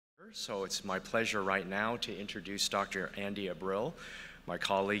So it's my pleasure right now to introduce Dr. Andy Abril, my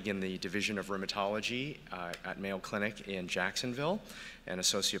colleague in the Division of Rheumatology at Mayo Clinic in Jacksonville, and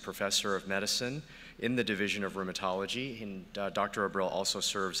Associate Professor of Medicine in the Division of Rheumatology. And Dr. Abril also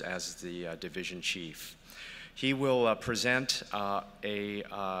serves as the Division Chief. He will present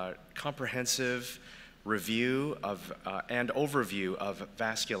a comprehensive review of and overview of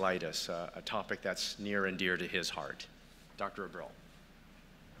vasculitis, a topic that's near and dear to his heart. Dr. Abril.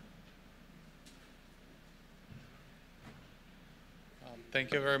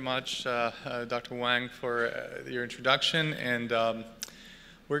 Thank you very much, Dr. Wang, for your introduction. And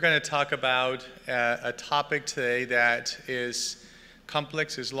we're going to talk about a topic today that is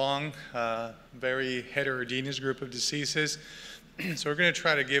complex, is long, very heterogeneous group of diseases. So we're going to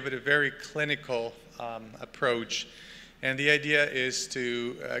try to give it a very clinical approach. And the idea is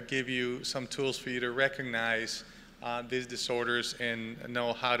to give you some tools for you to recognize these disorders and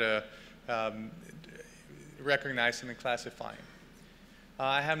know how to recognize them and classify them.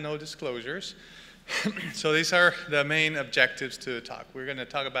 I have no disclosures. So these are the main objectives to the talk. We're going to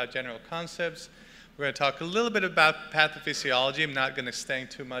talk about general concepts. We're going to talk a little bit about pathophysiology. I'm not going to stay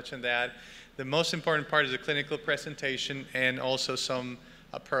too much on that. The most important part is the clinical presentation and also some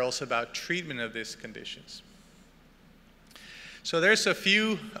pearls about treatment of these conditions. So there's a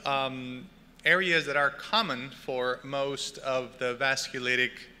few areas that are common for most of the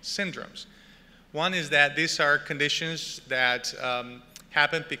vasculitic syndromes. One is that these are conditions that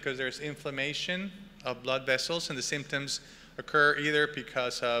happen because there's inflammation of blood vessels, and the symptoms occur either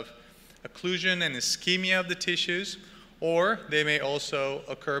because of occlusion and ischemia of the tissues, or they may also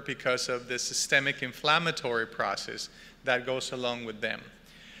occur because of the systemic inflammatory process that goes along with them.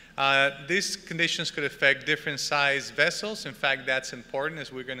 These conditions could affect different size vessels. In fact, that's important,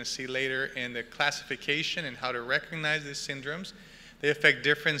 as we're going to see later in the classification and how to recognize these syndromes. They affect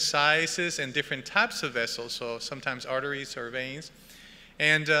different sizes and different types of vessels, so sometimes arteries or veins.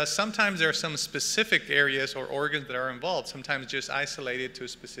 And sometimes there are some specific areas or organs that are involved, sometimes just isolated to a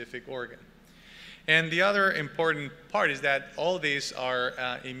specific organ. And the other important part is that all these are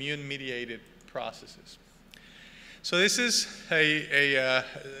immune-mediated processes. So this is a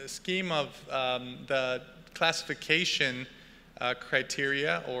scheme of the classification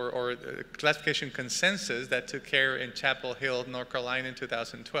criteria or classification consensus that took care in Chapel Hill, North Carolina in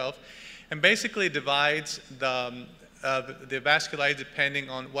 2012, and basically divides the vasculitis depending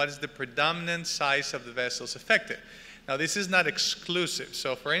on what is the predominant size of the vessels affected. Now, this is not exclusive.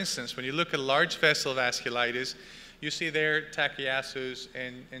 So, for instance, when you look at large vessel vasculitis, you see there Takayasu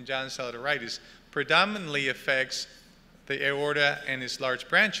and John cellulitis predominantly affects the aorta and its large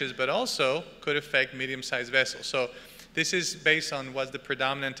branches, but also could affect medium-sized vessels. So, this is based on what's the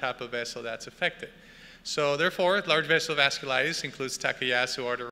predominant type of vessel that's affected. So, therefore, large vessel vasculitis includes Takayasu arteritis,